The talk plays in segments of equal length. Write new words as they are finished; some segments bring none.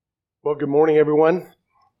Well, good morning, everyone.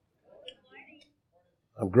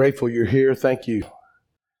 I'm grateful you're here. Thank you.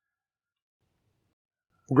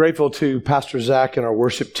 I'm grateful to Pastor Zach and our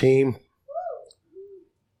worship team.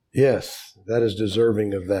 Yes, that is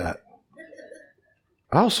deserving of that.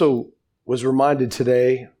 I also was reminded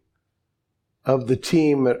today of the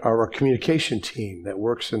team, our communication team that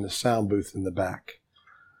works in the sound booth in the back.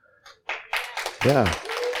 Yeah,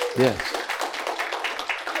 yes.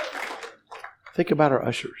 Think about our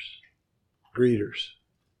ushers, greeters.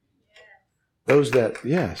 Those that,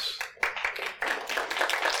 yes.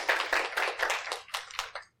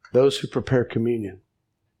 Those who prepare communion.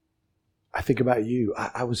 I think about you.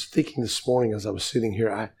 I was thinking this morning as I was sitting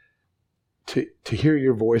here, to hear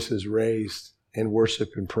your voices raised in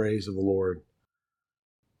worship and praise of the Lord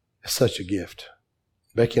is such a gift.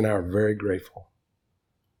 Becky and I are very grateful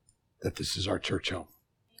that this is our church home.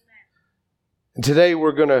 And today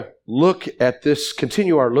we're going to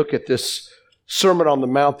continue our look at this Sermon on the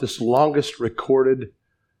Mount, this longest recorded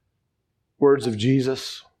words of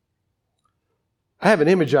Jesus. I have an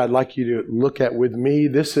image I'd like you to look at with me.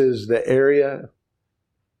 This is the area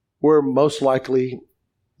where most likely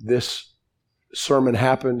this sermon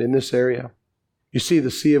happened, in this area. You see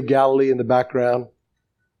the Sea of Galilee in the background.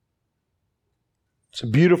 It's a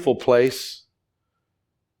beautiful place.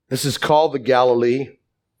 This is called the Galilee.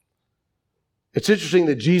 It's interesting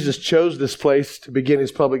that Jesus chose this place to begin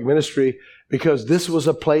his public ministry because this was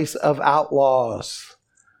a place of outlaws.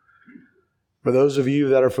 For those of you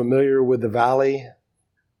that are familiar with the valley,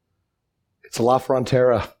 it's La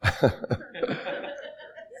Frontera.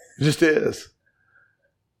 It just is.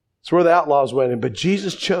 It's where the outlaws went in. But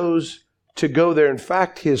Jesus chose to go there. In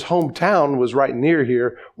fact, his hometown was right near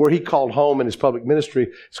here, where he called home in his public ministry.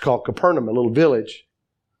 It's called Capernaum, a little village.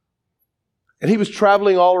 And he was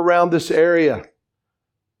traveling all around this area,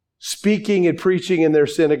 speaking and preaching in their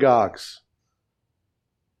synagogues.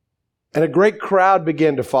 And a great crowd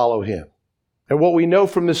began to follow him. And what we know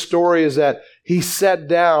from this story is that he sat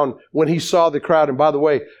down when he saw the crowd. And by the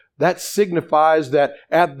way, that signifies that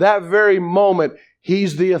at that very moment,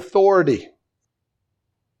 he's the authority.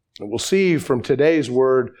 And we'll see from today's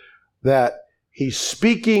word that he's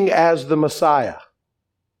speaking as the Messiah.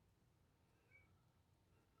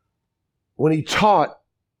 When he taught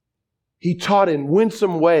in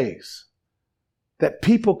winsome ways that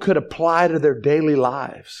people could apply to their daily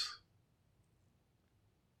lives.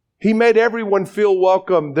 He made everyone feel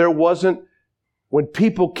welcome. When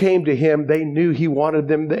people came to him, they knew he wanted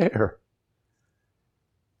them there.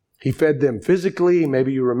 He fed them physically.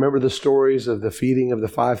 Maybe you remember the stories of the feeding of the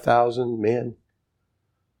 5,000 men.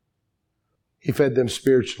 He fed them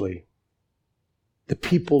spiritually. The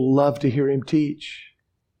people loved to hear him teach.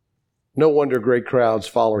 No wonder great crowds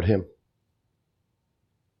followed him.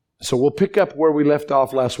 So we'll pick up where we left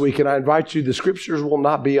off last week, and I invite you, the scriptures will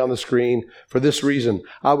not be on the screen for this reason.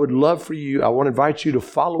 I want to invite you to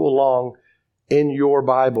follow along in your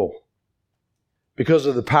Bible. Because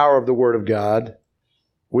of the power of the Word of God,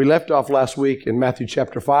 we left off last week in Matthew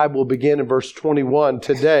chapter 5. We'll begin in verse 21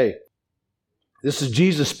 today. This is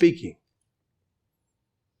Jesus speaking.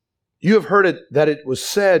 You have heard that it was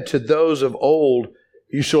said to those of old,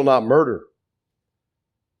 you shall not murder.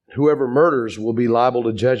 Whoever murders will be liable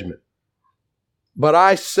to judgment. But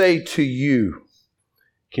I say to you,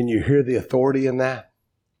 can you hear the authority in that?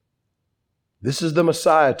 This is the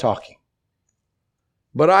Messiah talking.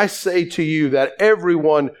 But I say to you that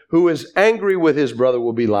everyone who is angry with his brother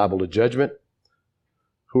will be liable to judgment.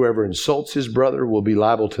 Whoever insults his brother will be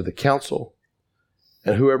liable to the council.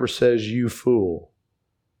 And whoever says, you fool,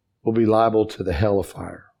 will be liable to the hell of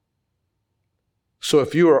fire. So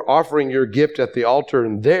if you are offering your gift at the altar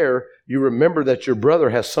and there you remember that your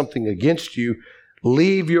brother has something against you,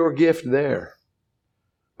 leave your gift there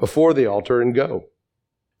before the altar and go.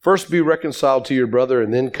 First be reconciled to your brother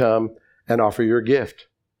and then come and offer your gift.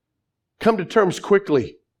 Come to terms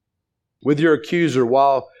quickly with your accuser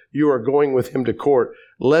while you are going with him to court,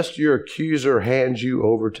 lest your accuser hands you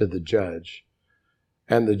over to the judge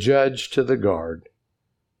and the judge to the guard,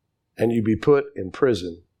 and you be put in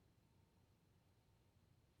prison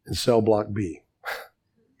in cell block B.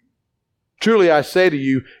 Truly I say to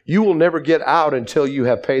you, you will never get out until you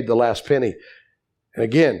have paid the last penny. And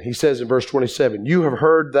again, he says in verse 27, you have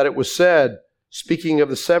heard that it was said, speaking of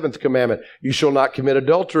the seventh commandment, you shall not commit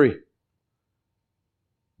adultery.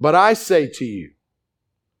 But I say to you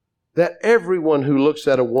that everyone who looks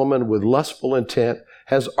at a woman with lustful intent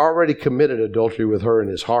has already committed adultery with her in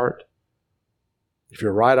his heart. If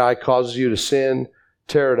your right eye causes you to sin,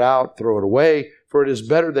 tear it out, throw it away, for it is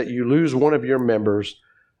better that you lose one of your members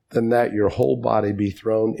than that your whole body be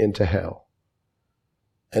thrown into hell.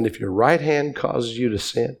 And if your right hand causes you to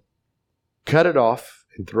sin, cut it off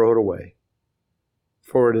and throw it away.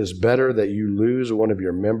 For it is better that you lose one of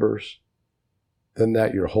your members than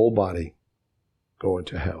that your whole body go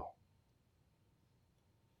into hell.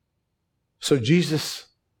 So Jesus,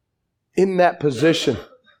 in that position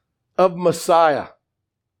of Messiah,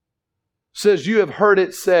 says, you have heard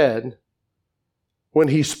it said when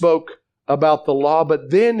he spoke about the law, but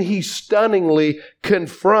then he stunningly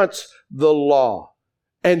confronts the law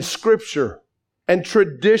and Scripture and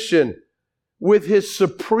tradition with his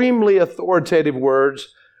supremely authoritative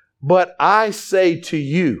words, but I say to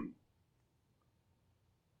you.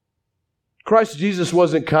 Christ Jesus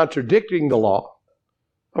wasn't contradicting the law.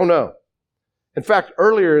 Oh no. In fact,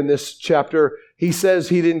 earlier in this chapter, he says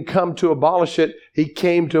he didn't come to abolish it, he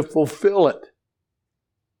came to fulfill it.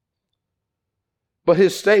 But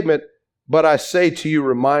his statement, but I say to you,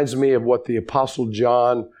 reminds me of what the Apostle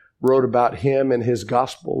John wrote about him in his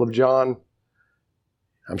Gospel of John.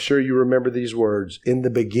 I'm sure you remember these words. In the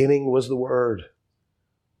beginning was the Word,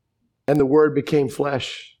 and the Word became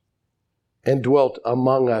flesh and dwelt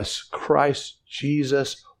among us. Christ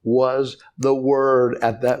Jesus was the Word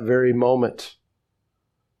at that very moment.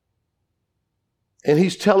 And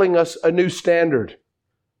he's telling us a new standard,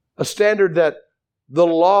 a standard that the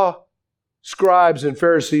law scribes and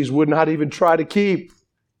Pharisees would not even try to keep.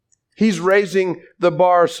 He's raising the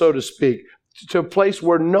bar, so to speak, to a place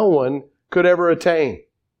where no one could ever attain.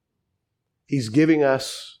 He's giving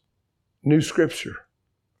us new Scripture.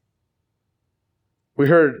 We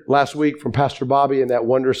heard last week from Pastor Bobby in that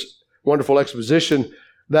wonderful exposition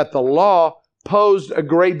that the law posed a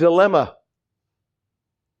great dilemma.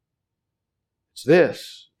 It's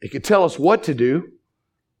this. It could tell us what to do,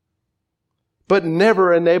 but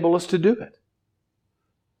never enable us to do it.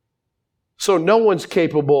 So no one's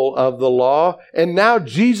capable of the law. And now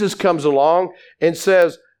Jesus comes along and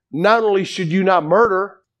says, not only should you not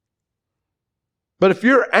murder, but if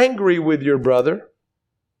you're angry with your brother,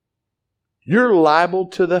 you're liable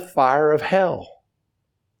to the fire of hell.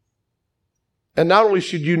 And not only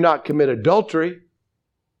should you not commit adultery,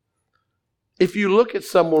 if you look at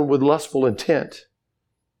someone with lustful intent,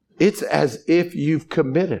 it's as if you've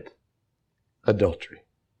committed adultery.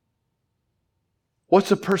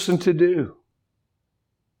 What's a person to do?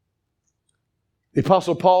 The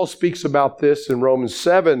Apostle Paul speaks about this in Romans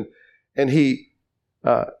 7, and he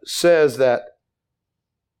says that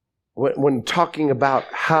when talking about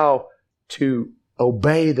how to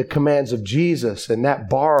obey the commands of Jesus and that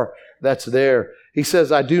bar that's there, he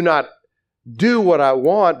says, I do not do what I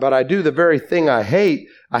want, but I do the very thing I hate.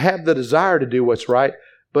 I have the desire to do what's right,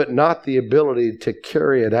 but not the ability to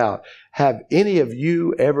carry it out. Have any of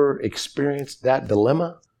you ever experienced that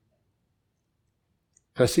dilemma?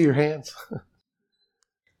 Can I see your hands?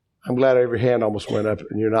 I'm glad every hand almost went up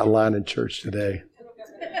and you're not lying in church today.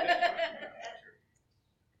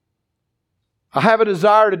 I have a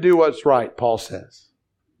desire to do what's right, Paul says.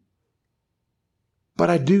 But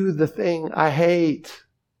I do the thing I hate.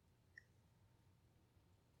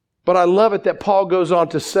 But I love it that Paul goes on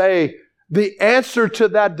to say, the answer to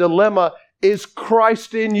that dilemma is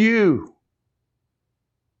Christ in you.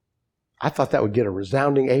 I thought that would get a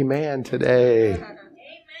resounding amen today. Amen.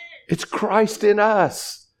 It's Christ in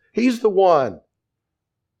us. He's the one.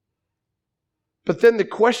 But then the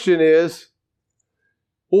question is,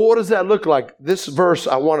 well, what does that look like? This verse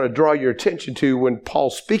I want to draw your attention to when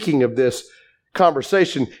Paul's speaking of this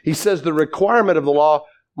conversation. He says the requirement of the law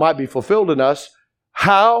might be fulfilled in us.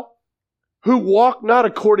 How? Who walk not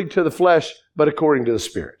according to the flesh, but according to the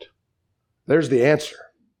Spirit. There's the answer.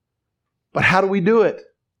 But how do we do it?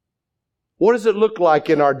 What does it look like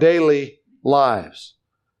in our daily lives?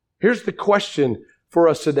 Here's the question for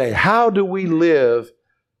us today. How do we live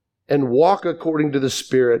and walk according to the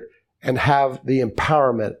Spirit and have the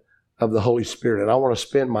empowerment of the Holy Spirit? And I want to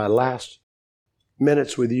spend my last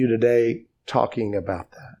minutes with you today talking about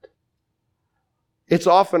that. It's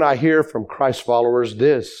often I hear from Christ followers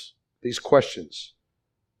these questions,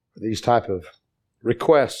 these type of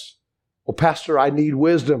requests. Well, Pastor, I need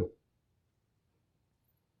wisdom.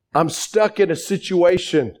 I'm stuck in a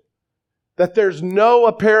situation that there's no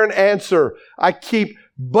apparent answer. I keep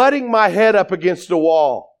butting my head up against a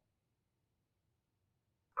wall.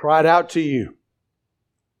 Cried out to you.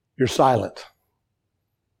 You're silent.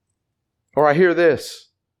 Or I hear this.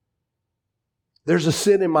 There's a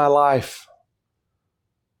sin in my life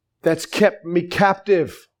that's kept me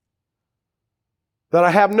captive, that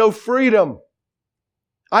I have no freedom.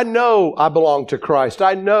 I know I belong to Christ.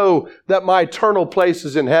 I know that my eternal place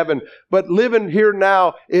is in heaven, but living here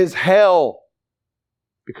now is hell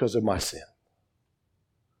because of my sin.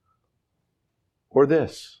 or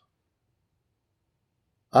this.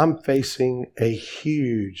 I'm facing a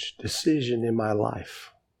huge decision in my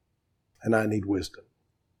life, and I need wisdom.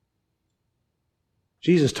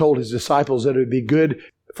 Jesus told his disciples that it would be good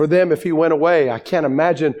for them if he went away. I can't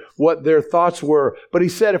imagine what their thoughts were. But he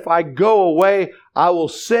said, if I go away, I will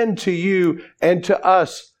send to you and to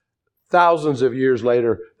us thousands of years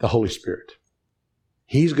later the Holy Spirit.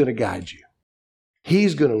 He's going to guide you.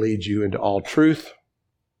 He's going to lead you into all truth.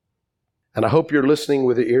 And I hope you're listening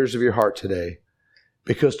with the ears of your heart today,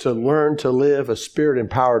 because to learn to live a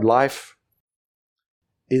Spirit-empowered life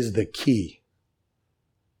is the key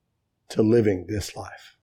to living this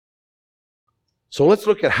life. So let's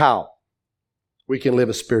look at how we can live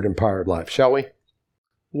a Spirit-empowered life, shall we?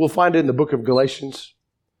 We'll find it in the book of Galatians.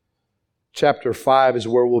 Chapter 5 is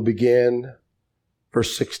where we'll begin,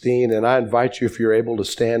 verse 16. And I invite you, if you're able, to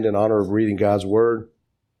stand in honor of reading God's Word.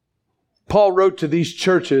 Paul wrote to these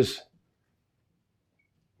churches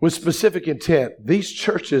with specific intent. These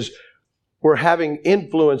churches were having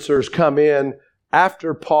influencers come in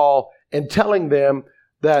after Paul and telling them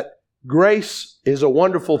that grace is a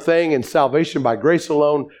wonderful thing, and salvation by grace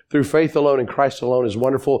alone, through faith alone, in Christ alone is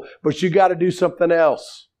wonderful, but you got to do something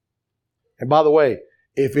else. And by the way,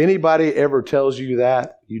 if anybody ever tells you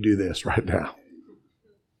that, you do this right now.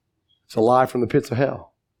 It's a lie from the pits of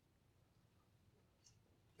hell.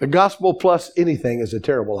 The gospel plus anything is a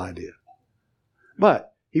terrible idea.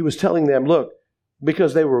 But he was telling them, look,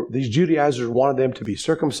 because these Judaizers wanted them to be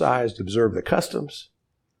circumcised, observe the customs.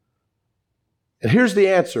 And here's the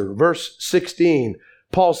answer. Verse 16,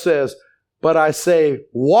 Paul says, but I say,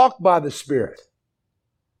 walk by the Spirit,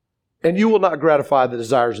 and you will not gratify the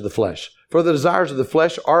desires of the flesh. For the desires of the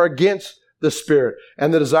flesh are against the Spirit,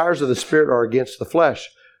 and the desires of the Spirit are against the flesh.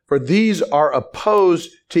 For these are opposed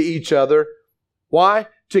to each other. Why?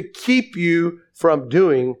 To keep you from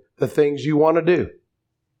doing the things you want to do.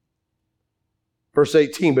 Verse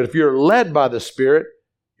 18, but if you're led by the Spirit,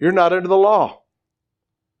 you're not under the law.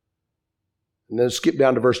 And then skip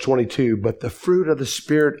down to verse 22. But the fruit of the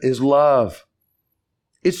Spirit is love.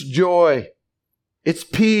 It's joy. It's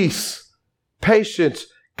peace, patience,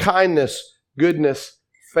 kindness, goodness,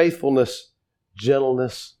 faithfulness,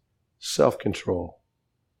 gentleness, self-control.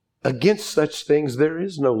 Against such things there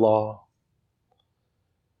is no law.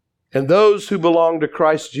 And those who belong to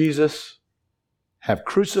Christ Jesus have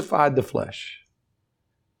crucified the flesh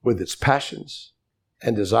with its passions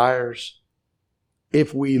and desires.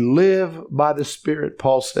 If we live by the Spirit,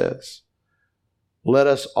 Paul says, let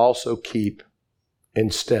us also keep in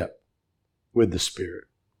step with the Spirit.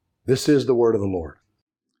 This is the word of the Lord.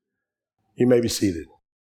 You may be seated.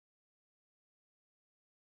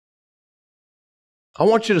 I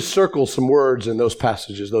want you to circle some words in those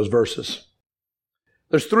passages, those verses.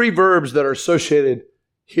 There's 3 verbs that are associated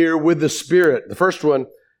here with the Spirit. The first one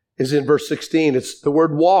is in verse 16. It's the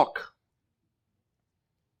word walk.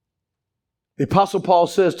 The Apostle Paul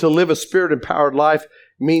says to live a Spirit-empowered life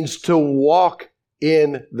means to walk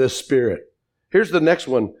in the Spirit. Here's the next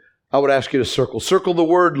one I would ask you to circle. Circle the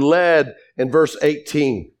word led in verse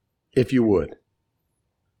 18, if you would.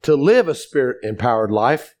 To live a Spirit-empowered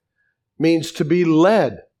life means to be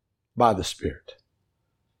led by the Spirit.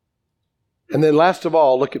 And then last of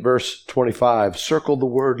all, look at verse 25. Circle the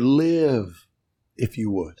word live, if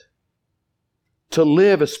you would. To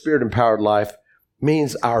live a Spirit-empowered life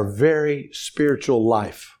means our very spiritual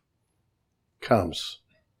life comes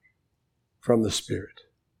from the Spirit.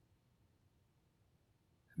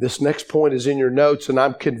 This next point is in your notes, and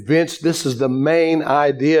I'm convinced this is the main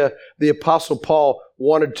idea the Apostle Paul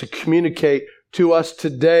wanted to communicate to us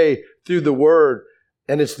today through the Word.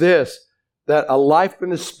 And it's this, that a life in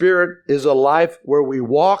the Spirit is a life where we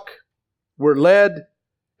walk, we're led,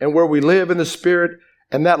 and where we live in the Spirit.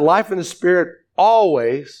 And that life in the Spirit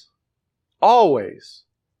always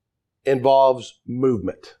involves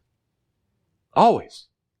movement. Always.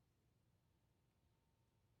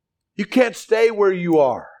 You can't stay where you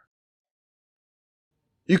are.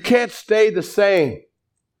 You can't stay the same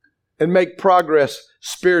and make progress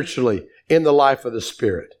spiritually in the life of the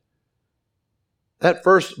Spirit. That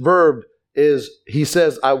first verb is, he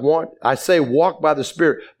says, I say walk by the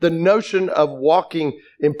Spirit. The notion of walking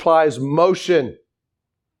implies motion.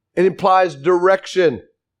 It implies direction.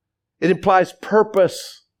 It implies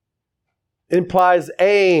purpose. It implies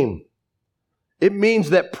aim. It means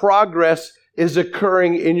that progress is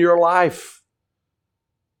occurring in your life.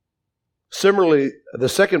 Similarly, the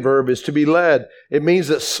second verb is to be led. It means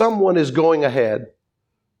that someone is going ahead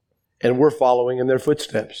and we're following in their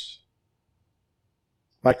footsteps.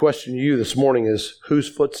 My question to you this morning is, whose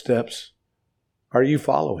footsteps are you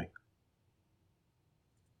following?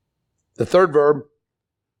 The third verb,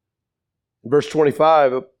 verse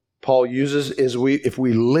 25, Paul uses is if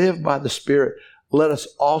we live by the Spirit, let us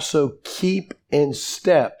also keep in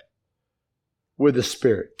step with the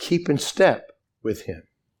Spirit. Keep in step with Him.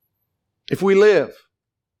 If we live,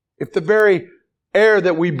 if the very air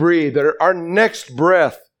that we breathe, that our next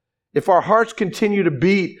breath, if our hearts continue to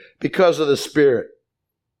beat because of the Spirit,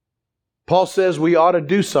 Paul says we ought to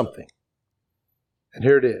do something. And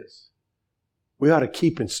here it is. We ought to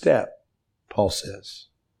keep in step, Paul says,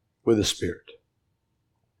 with the Spirit.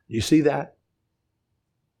 You see that?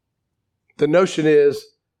 The notion is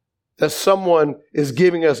that someone is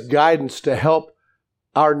giving us guidance to help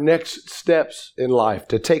our next steps in life,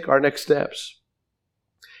 to take our next steps.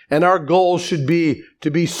 And our goal should be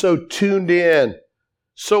to be so tuned in,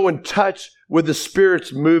 so in touch with the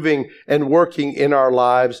Spirit's moving and working in our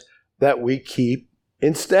lives that we keep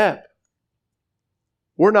in step.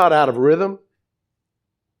 We're not out of rhythm.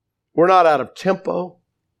 We're not out of tempo.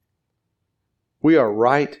 We are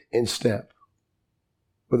right in step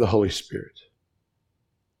with the Holy Spirit.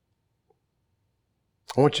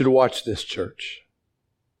 I want you to watch this, church.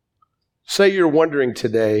 Say you're wondering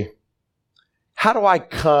today, how do I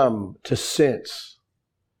come to sense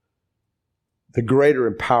the greater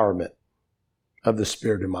empowerment of the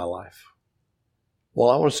Spirit in my life? Well,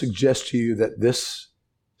 I want to suggest to you that this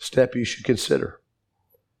step you should consider.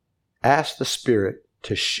 Ask the Spirit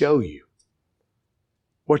to show you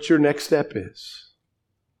what your next step is.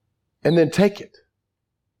 And then take it.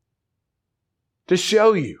 To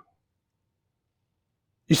show you.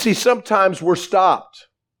 You see, sometimes we're stopped.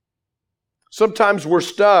 Sometimes we're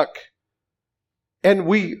stuck. And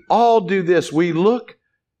we all do this. We look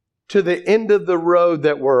to the end of the road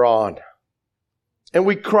that we're on. And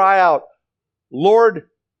we cry out, Lord,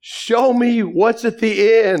 show me what's at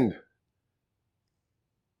the end.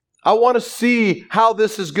 I want to see how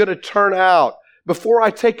this is going to turn out. Before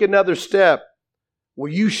I take another step,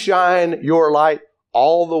 will you shine your light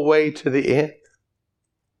all the way to the end?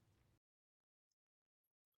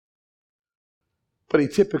 But He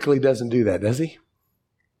typically doesn't do that, does He?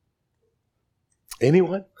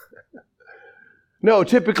 Anyone? No,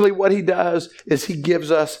 typically what He does is He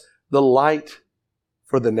gives us the light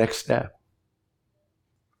for the next step.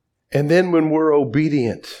 And then when we're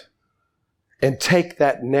obedient and take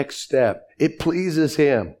that next step, it pleases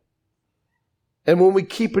Him. And when we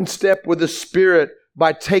keep in step with the Spirit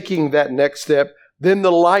by taking that next step, then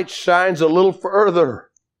the light shines a little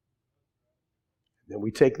further. Then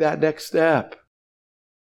we take that next step.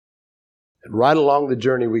 And right along the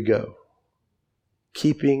journey we go,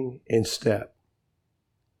 keeping in step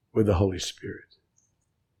with the Holy Spirit.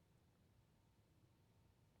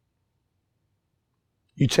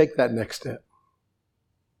 You take that next step.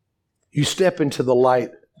 You step into the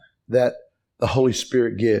light that the Holy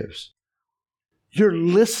Spirit gives. You're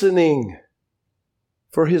listening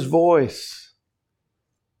for His voice.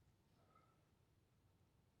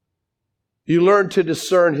 You learn to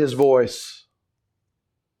discern His voice.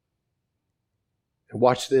 And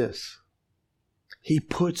watch this. He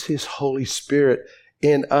puts His Holy Spirit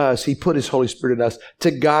in us. He put His Holy Spirit in us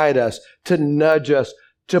to guide us, to nudge us,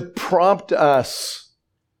 to prompt us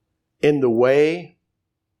in the way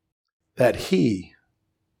that He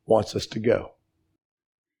wants us to go.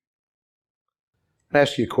 I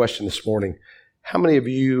ask you a question this morning. How many of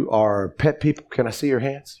you are pet people? Can I see your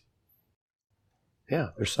hands? Yeah,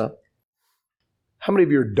 there's some. How many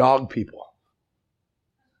of you are dog people?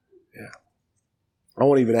 Yeah. I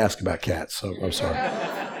won't even ask about cats, so I'm sorry.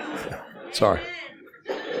 Sorry.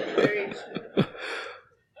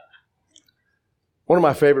 One of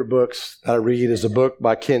my favorite books that I read is a book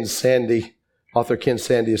by Ken Sande. Author Ken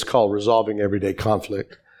Sande is called Resolving Everyday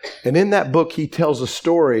Conflict. And in that book, he tells a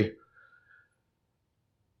story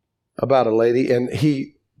about a lady. And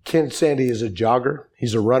Ken Sande is a jogger.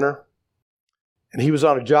 He's a runner. And he was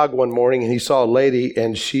on a jog one morning and he saw a lady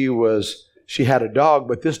and she had a dog,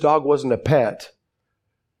 but this dog wasn't a pet.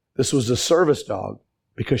 This was a service dog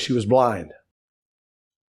because she was blind.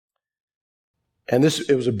 And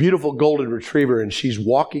it was a beautiful golden retriever, and she's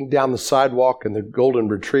walking down the sidewalk, and the golden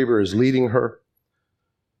retriever is leading her.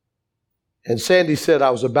 And Sandy said, I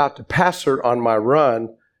was about to pass her on my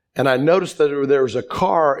run, and I noticed that there was a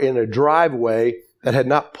car in a driveway that had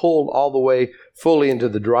not pulled all the way fully into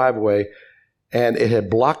the driveway, and it had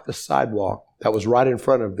blocked the sidewalk that was right in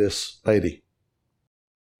front of this lady.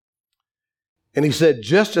 And he said,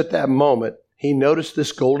 just at that moment, he noticed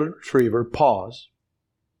this golden retriever pause,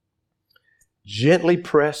 gently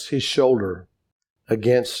press his shoulder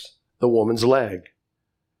against the woman's leg,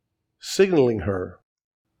 signaling her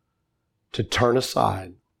to turn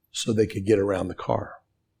aside so they could get around the car.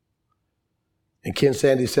 And Ken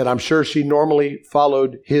Sande said, I'm sure she normally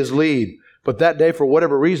followed his lead, but that day, for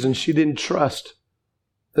whatever reason, she didn't trust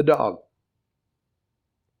the dog.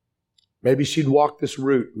 Maybe she'd walked this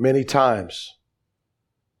route many times.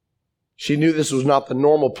 She knew this was not the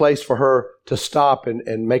normal place for her to stop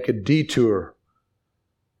and make a detour.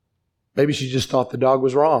 Maybe she just thought the dog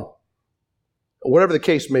was wrong. Whatever the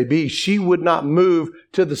case may be, she would not move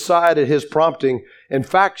to the side at his prompting. In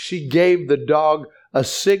fact, she gave the dog a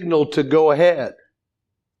signal to go ahead.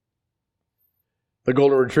 The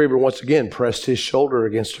golden retriever once again pressed his shoulder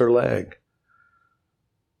against her leg,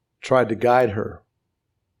 tried to guide her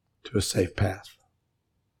to a safe path.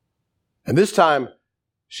 And this time,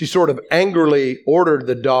 she sort of angrily ordered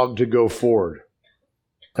the dog to go forward.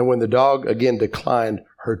 And when the dog again declined,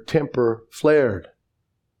 her temper flared.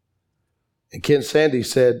 And Ken Sande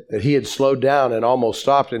said that he had slowed down and almost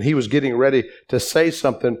stopped, and he was getting ready to say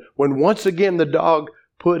something when once again the dog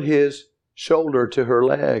put his shoulder to her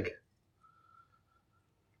leg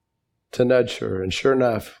to nudge her. And sure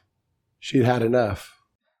enough, she'd had enough.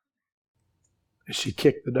 And she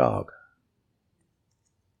kicked the dog.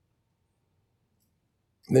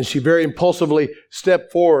 And then she very impulsively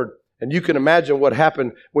stepped forward. And you can imagine what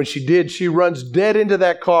happened when she did. She runs dead into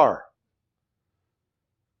that car.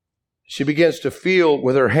 She begins to feel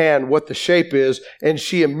with her hand what the shape is, and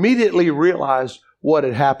she immediately realized what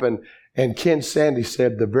had happened. And Ken Sande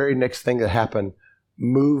said the very next thing that happened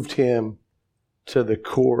moved him to the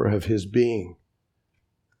core of his being.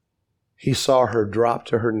 He saw her drop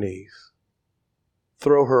to her knees,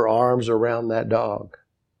 throw her arms around that dog,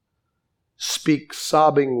 speak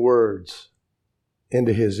sobbing words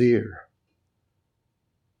into his ear.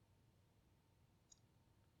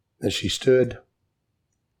 And she stood.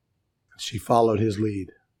 She followed his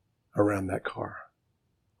lead around that car.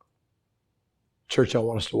 Church, I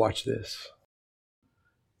want us to watch this.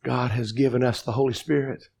 God has given us the Holy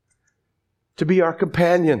Spirit to be our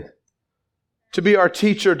companion, to be our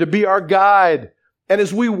teacher, to be our guide. And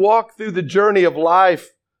as we walk through the journey of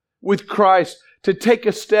life with Christ, to take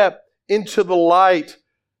a step into the light,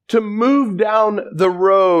 to move down the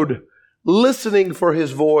road, listening for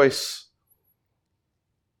His voice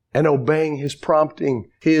and obeying His prompting,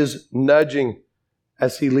 His nudging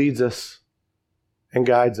as He leads us and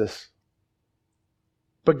guides us.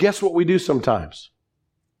 But guess what we do sometimes?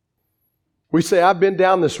 We say, I've been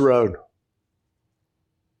down this road.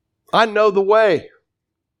 I know the way.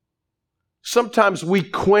 Sometimes we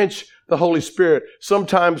quench the Holy Spirit.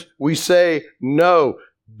 Sometimes we say, no,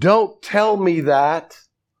 don't tell me that.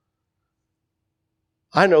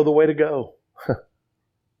 I know the way to go.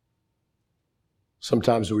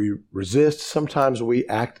 Sometimes we resist. Sometimes we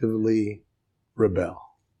actively rebel.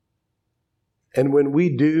 And when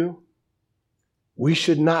we do, we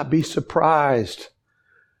should not be surprised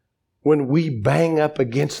when we bang up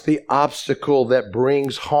against the obstacle that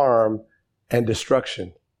brings harm and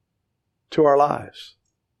destruction to our lives.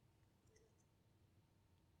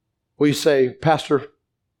 We say, Pastor,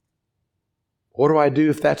 what do I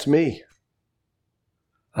do if that's me?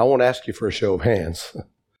 I won't ask you for a show of hands.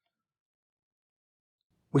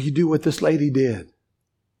 Well, you do what this lady did.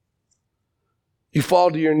 You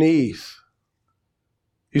fall to your knees.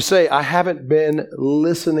 You say, I haven't been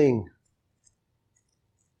listening.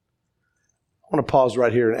 I want to pause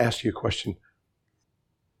right here and ask you a question.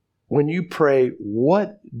 When you pray,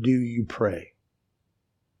 what do you pray?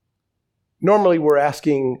 Normally we're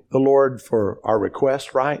asking the Lord for our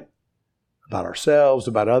requests, right? About ourselves,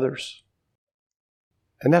 about others.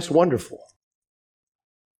 And that's wonderful.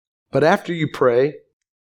 But after you pray,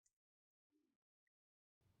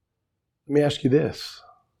 let me ask you this.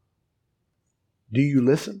 Do you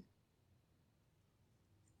listen?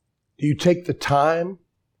 Do you take the time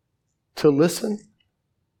to listen?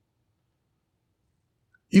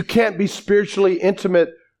 You can't be spiritually intimate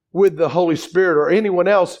with the Holy Spirit or anyone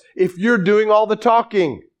else if you're doing all the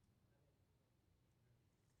talking.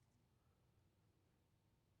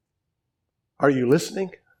 Are you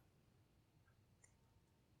listening?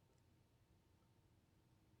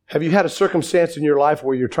 Have you had a circumstance in your life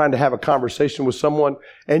where you're trying to have a conversation with someone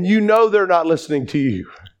and you know they're not listening to you?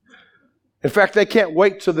 In fact, they can't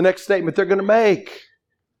wait till the next statement they're going to make.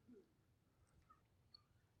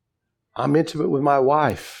 I'm intimate with my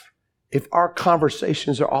wife. If our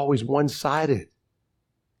conversations are always one-sided,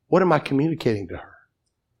 what am I communicating to her?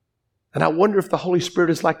 And I wonder if the Holy Spirit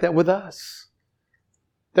is like that with us.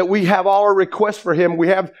 That we have all our requests for Him. We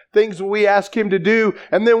have things we ask Him to do,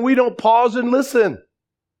 and then we don't pause and listen.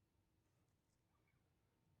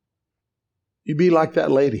 You be like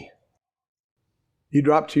that lady. You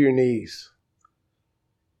drop to your knees.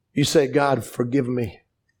 You say, God, forgive me.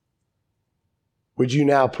 Would you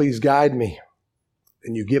now please guide me?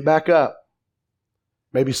 And you get back up.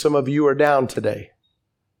 Maybe some of you are down today.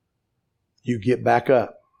 You get back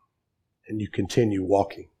up and you continue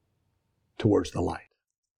walking towards the light.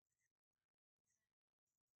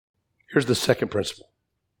 Here's the second principle.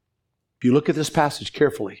 If you look at this passage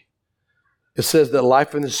carefully, it says that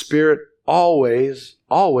life in the Spirit always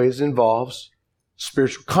involves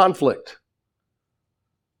spiritual conflict.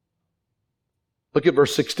 Look at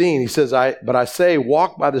verse 16. He says, but I say,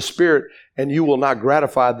 walk by the Spirit, and you will not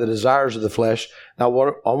gratify the desires of the flesh. Now,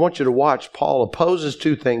 I want you to watch. Paul opposes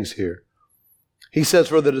two things here. He says,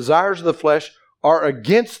 for the desires of the flesh are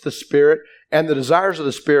against the Spirit, and the desires of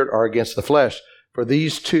the Spirit are against the flesh. For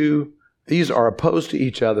these are opposed to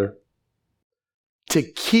each other to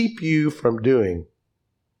keep you from doing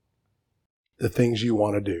the things you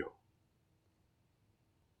want to do.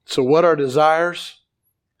 So what are desires?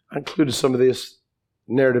 I included some of this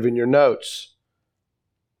narrative in your notes.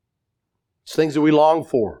 It's things that we long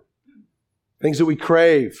for, things that we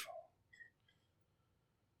crave.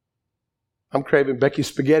 I'm craving Becky's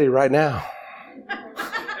spaghetti right now.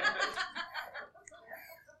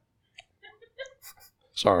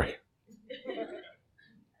 Sorry.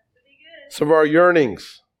 Some of our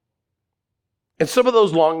yearnings. And some of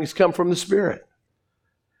those longings come from the Spirit.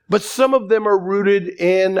 But some of them are rooted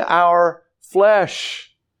in our flesh.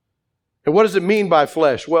 And what does it mean by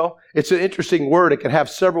flesh? Well, it's an interesting word. It can have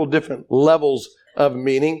several different levels of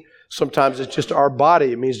meaning. Sometimes it's just our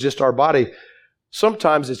body. It means just our body.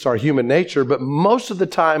 Sometimes it's our human nature. But most of the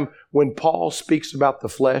time when Paul speaks about the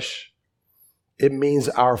flesh, it means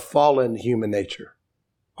our fallen human nature,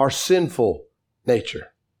 our sinful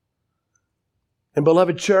nature. And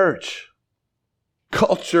beloved church,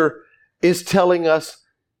 culture is telling us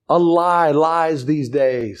lies these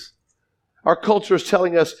days. Our culture is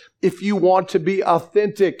telling us if you want to be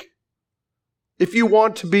authentic, if you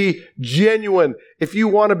want to be genuine, if you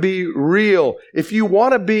want to be real, if you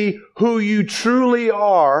want to be who you truly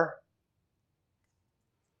are,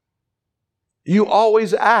 you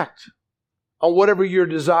always act on whatever your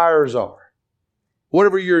desires are,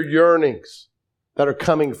 whatever your yearnings that are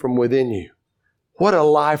coming from within you. What a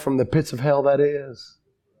lie from the pits of hell that is.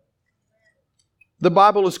 The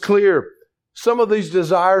Bible is clear. Some of these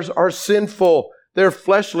desires are sinful. They're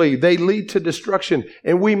fleshly. They lead to destruction.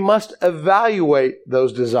 And we must evaluate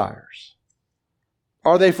those desires.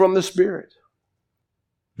 Are they from the Spirit?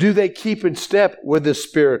 Do they keep in step with the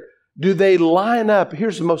Spirit? Do they line up?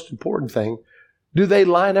 Here's the most important thing. Do they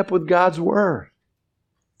line up with God's Word?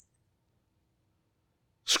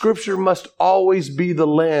 Scripture must always be the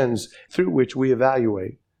lens through which we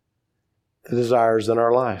evaluate the desires in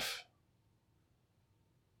our life.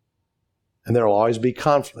 And there will always be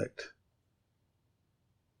conflict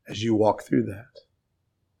as you walk through that.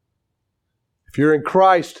 If you're in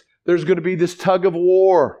Christ, there's going to be this tug of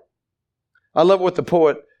war. I love what the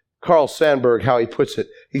poet Carl Sandburg, how he puts it.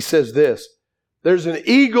 He says this, there's an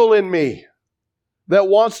eagle in me that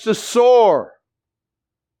wants to soar.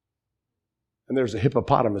 And there's a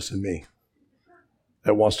hippopotamus in me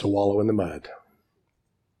that wants to wallow in the mud.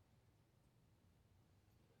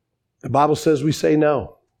 The Bible says we say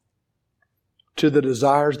no to the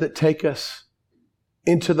desires that take us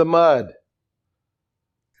into the mud.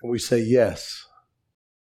 And we say yes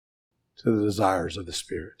to the desires of the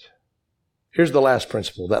Spirit. Here's the last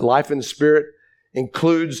principle, that life in the Spirit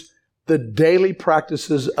includes the daily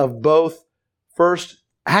practices of both, first,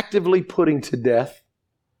 actively putting to death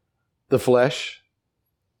the flesh.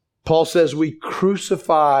 Paul says we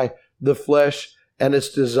crucify the flesh and its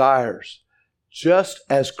desires, just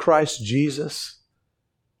as Christ Jesus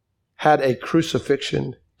had a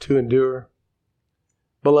crucifixion to endure.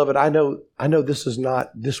 Beloved, I know this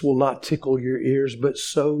will not tickle your ears, but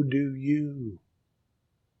so do you.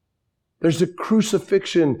 There's a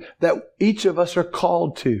crucifixion that each of us are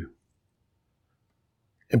called to.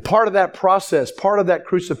 And part of that process, part of that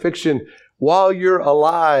crucifixion while you're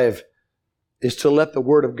alive is to let the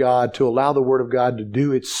Word of God, to allow the Word of God to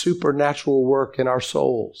do its supernatural work in our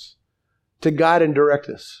souls, to guide and direct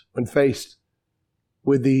us when faced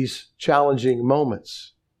with these challenging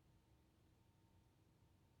moments.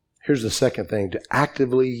 Here's the second thing, to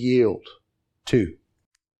actively yield to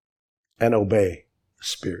and obey the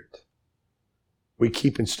Spirit. We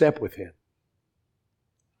keep in step with Him.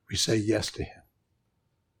 We say yes to Him.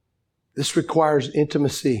 This requires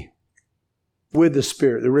intimacy with the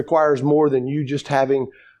Spirit. It requires more than you just having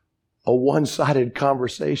a one-sided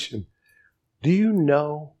conversation. Do you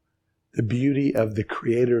know the beauty of the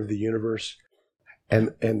Creator of the universe?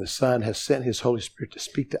 And the Son has sent His Holy Spirit to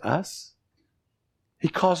speak to us. He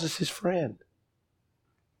calls us His friend.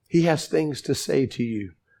 He has things to say to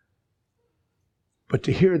you. But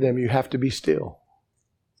to hear them, you have to be still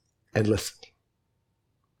and listen.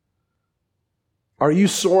 Are you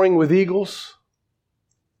soaring with eagles?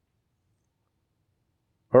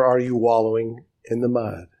 Or are you wallowing in the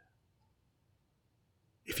mud?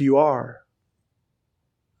 If you are,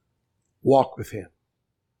 walk with Him.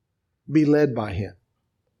 Be led by Him.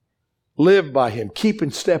 Live by Him. Keep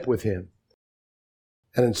in step with Him.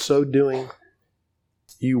 And in so doing,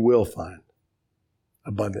 you will find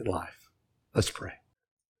abundant life. Let's pray.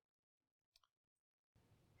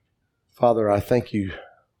 Father, I thank you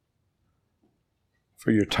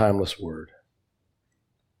for your timeless word.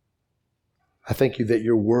 I thank you that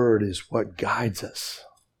your word is what guides us.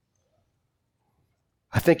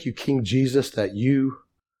 I thank you, King Jesus, that you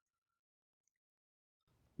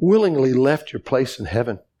willingly left your place in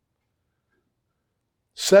heaven,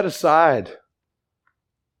 set aside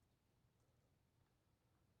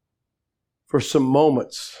for some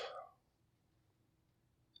moments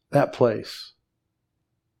that place,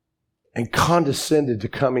 and condescended to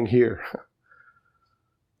coming here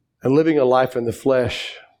and living a life in the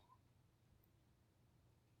flesh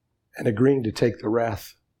and agreeing to take the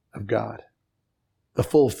wrath of God, the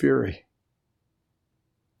full fury,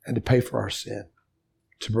 and to pay for our sin,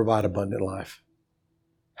 to provide abundant life.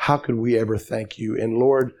 How could we ever thank you? And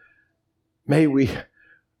Lord, may we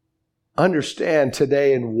understand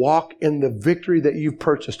today and walk in the victory that you've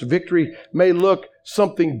purchased. Victory may look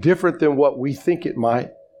something different than what we think it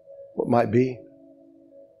might be,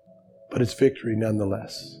 but it's victory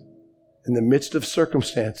nonetheless in the midst of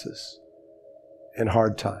circumstances and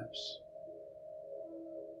hard times.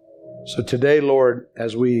 So today, Lord,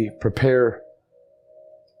 as we prepare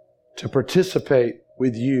to participate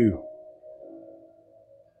with you,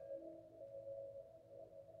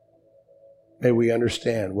 may we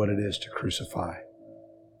understand what it is to crucify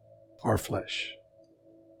our flesh.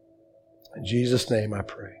 In Jesus' name I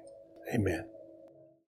pray. Amen.